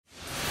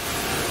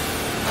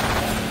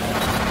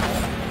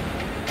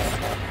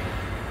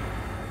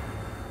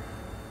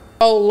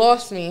Oh,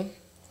 Lost Me.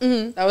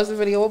 That was the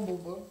video of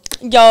Buba.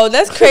 Yo,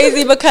 that's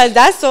crazy because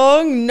that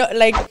song, no,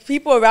 like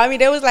people around me,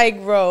 they was like,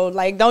 bro,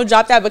 like don't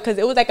drop that because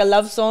it was like a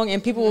love song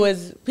and people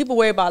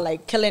worry about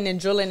like killing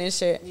and drilling and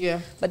shit. Yeah.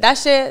 But that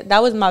shit,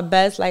 that was my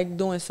best like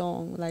doing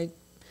song. Like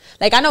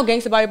I know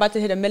Gangsta Body about to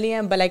hit 1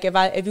 million, but like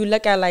if you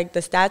look at like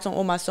the stats on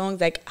all my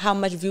songs, like how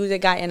much views it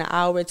got in an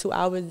hour, 2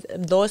 hours,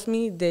 Lost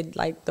Me did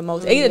like the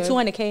most. It did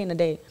 200K in a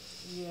day.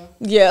 Yeah.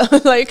 Yeah,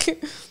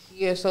 like.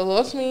 Yeah, so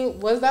Lost Me,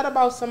 was that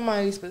about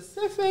somebody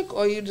specific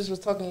or you just was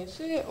talking your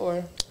shit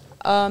or?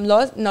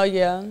 No,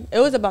 yeah. It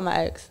was about my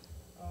ex.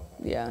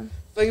 Okay. Yeah.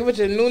 So you with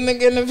your new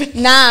nigga in the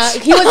video? Nah,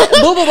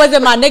 Buba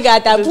wasn't my nigga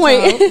at that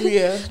point.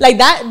 Yeah. Like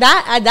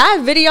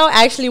that video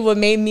actually what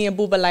made me and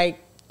Buba like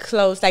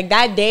close. Like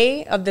that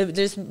day of the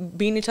just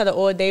being each other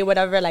all day,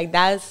 whatever, like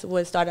that's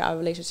what started our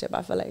relationship,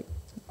 I feel like.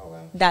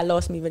 Okay. That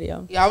Lost Me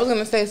video. Yeah, I was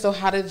gonna say, so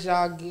how did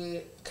y'all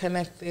get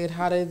connected?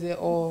 How did it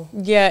all?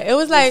 Yeah, it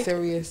was like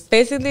serious.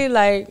 Basically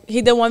like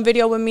he did one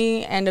video with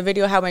me and the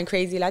video had went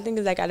crazy. Like, I think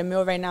it's like at a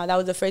mill right now. That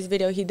was the first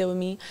video he did with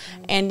me.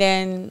 And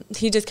then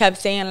he just kept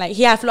saying like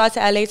he had flew out to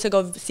LA to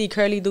go see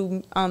Curly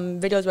do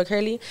videos with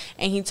Curly,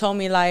 and he told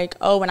me like,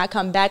 oh, when I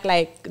come back,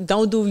 like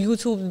don't do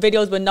YouTube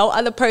videos with no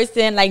other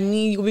person, like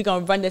me, we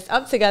gonna run this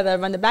up together,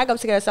 run the back up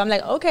together. So I'm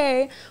like,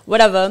 okay,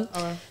 whatever.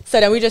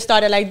 So then we just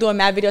started like doing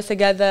mad videos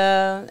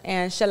together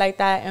and shit like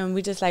that, and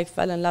we just like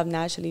fell in love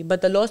naturally.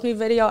 But the Lost Me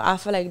video, I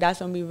feel like that's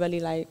when we really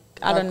like,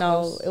 I don't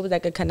know, it was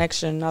like a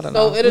connection. I don't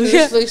know. So it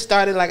initially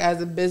started like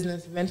as a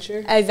business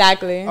venture?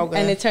 Exactly. Okay.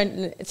 And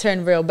it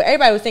turned real. But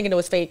everybody was thinking it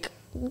was fake.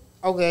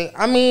 Okay.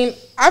 I mean,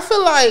 I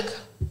feel like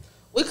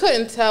we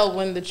couldn't tell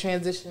when the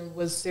transition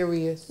was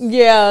serious.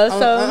 Yeah.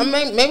 So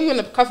maybe when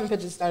the cuffing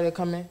pictures started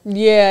coming.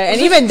 Yeah. And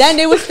even then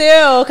they were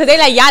still, because they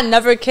like, y'all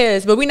never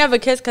kissed. But we never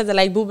kissed because of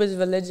like Buba's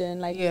religion.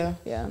 Like, yeah.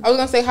 I was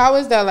going to say, how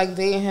is that like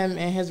dating him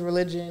and his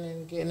religion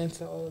and getting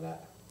into all of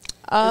that?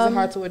 Is it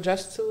hard to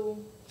adjust to?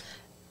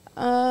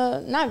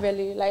 Not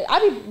really. Like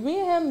me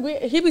and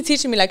him, he be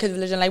teaching me like his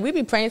religion. Like we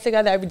be praying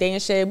together every day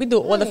and shit. We do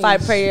all the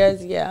 5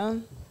 prayers. Yeah.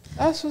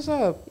 That's what's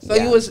up. So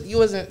you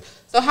wasn't.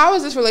 So how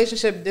is this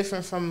relationship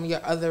different from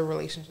your other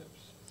relationships?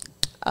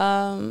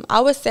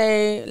 I would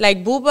say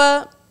like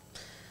Buba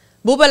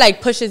like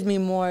pushes me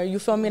more. You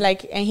feel me?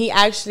 Like, and he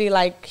actually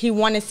like he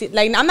want to see.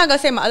 Like, I'm not gonna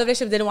say my other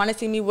relationships didn't want to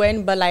see me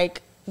win, but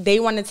like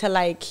they wanted to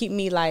like keep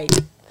me like.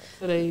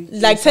 To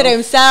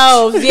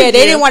themselves. Yeah,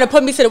 they didn't want to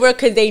put me to the work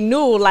because they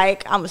knew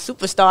like I'm a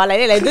superstar. Like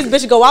they like this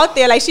bitch go out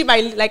there, like she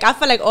might like. I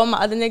feel like all my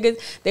other niggas,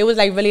 they was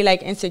like really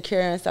like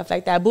insecure and stuff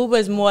like that. Buba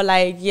is more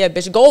like, yeah,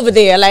 bitch, go over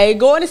there, like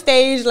go on the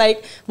stage.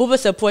 Like Buba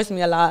supports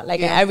me a lot,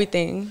 like in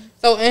everything.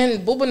 So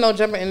in Buba No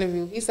Jumper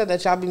interview, he said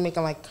that y'all be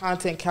making like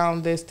content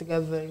calendars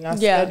together and y'all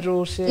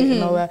schedule shit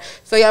and all that.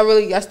 So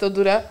y'all still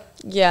do that?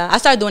 Yeah, I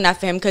started doing that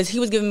for him because he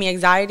was giving me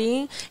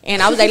anxiety,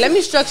 and I was like, let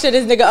me structure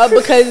this nigga up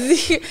because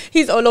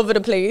he's all over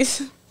the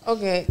place.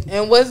 Okay,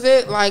 and was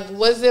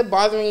it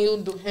bothering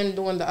you him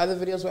doing the other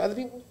videos with other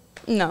people?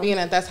 No. Being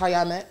that that's how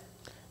y'all met?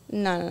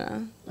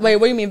 No. Wait,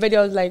 what do you mean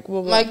videos like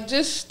what? Like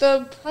just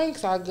the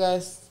pranks, I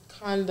guess,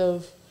 kind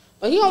of.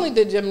 But he only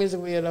did your music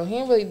video though. He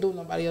didn't really do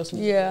nobody else's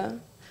music video.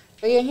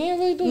 But yeah, he didn't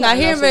really do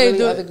nothing else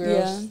with other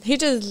girls. Yeah, he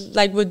just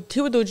like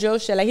he would do drill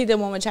shit. Like he did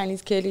one with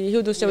Chinese Kitty. He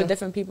would do shit with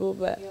different people.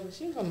 But yeah, but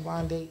she was on a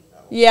blind date. Though.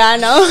 Yeah, I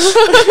know.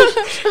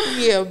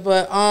 Yeah,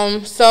 but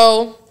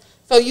so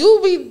you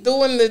be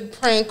doing the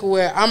prank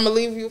where I'm gonna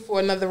leave you for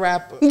another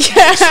rapper.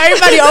 Yeah,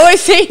 everybody always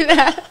say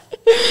that.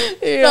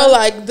 Yeah. So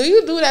like, do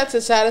you do that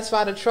to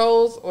satisfy the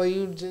trolls, or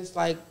you just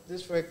like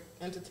just for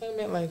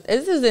entertainment? Like,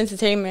 this is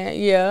entertainment,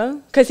 yeah.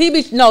 Cause he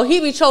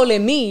be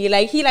trolling me.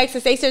 Like he likes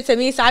to say shit to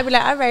me, so I be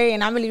like, all right,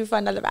 and I'm gonna leave you for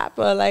another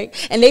rapper. Like,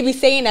 and they be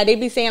saying that. They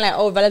be saying like,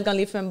 oh, Rella's gonna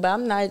leave him, but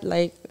I'm not.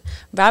 Like,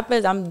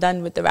 rappers, I'm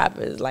done with the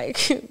rappers. Like,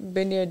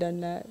 been there,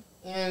 done that.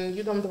 And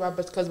you done with the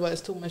rappers because what?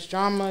 It's too much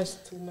drama. It's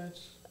too much.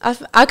 I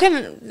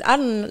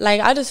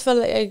just feel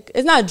like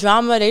it's not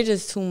drama, they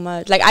just too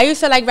much. Like I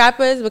used to like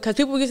rappers because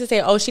people used to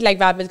say, oh, she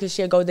like rappers because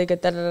she a gold digger,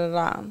 da da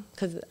da da.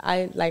 Because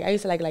I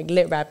used to like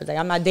lit rappers. Like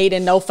I'm not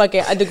dating no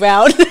fucking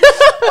underground.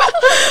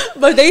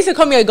 But they used to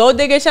call me a gold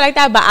digger, shit like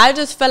that. But I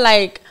just feel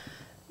like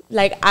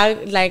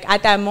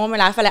at that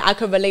moment I feel like I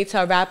could relate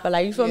to a rapper.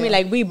 Like you feel me?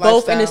 Like we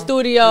both in the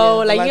studio,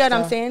 like you know what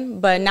I'm saying?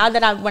 But now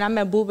that when I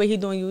met Buba, he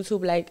doing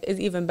YouTube, like it's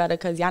even better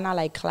because y'all not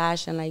like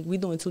clashing. Like we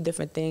doing 2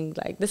 different things.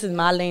 Like this is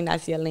my lane,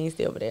 that's your lane,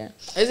 stay over there.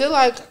 Is it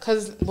like,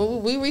 because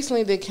we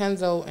recently did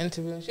Kenzo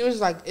interview and she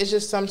was like, it's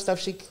just some stuff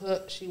she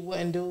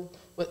wouldn't do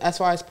with, as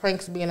far as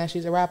pranks, being that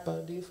she's a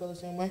rapper. Do you feel the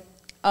same way?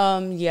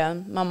 Yeah,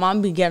 my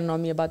mom be getting on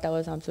me about that all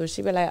the time. So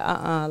she be like,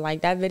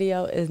 like that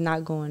video is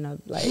not going up.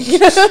 Like,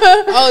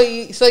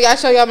 oh, so y'all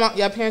show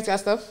your parents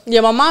got stuff?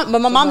 Yeah, my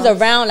mom's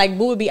around. Like,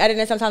 Boo would be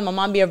editing. Sometimes my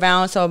mom be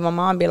around, so my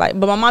mom be like,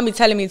 but my mom be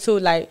telling me too,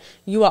 like,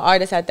 you an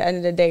artist at the end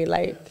of the day.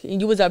 Like,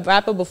 you was a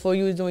rapper before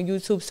you was doing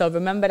YouTube, so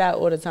remember that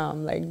all the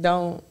time. Like,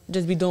 don't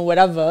just be doing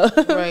whatever.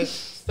 Right.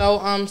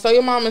 So, so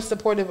your mom is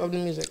supportive of the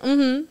music.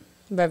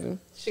 Very.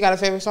 She got a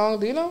favorite song?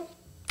 Do you know?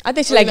 I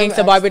think she like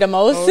Gangsta Barbie the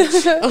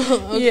most.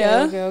 Okay,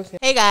 yeah. Okay.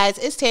 Hey guys,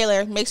 it's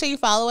Taylor. Make sure you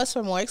follow us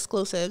for more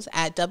exclusives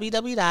at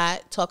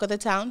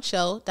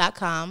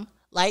www.talkofthetownshow.com.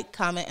 Like,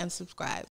 comment, and subscribe.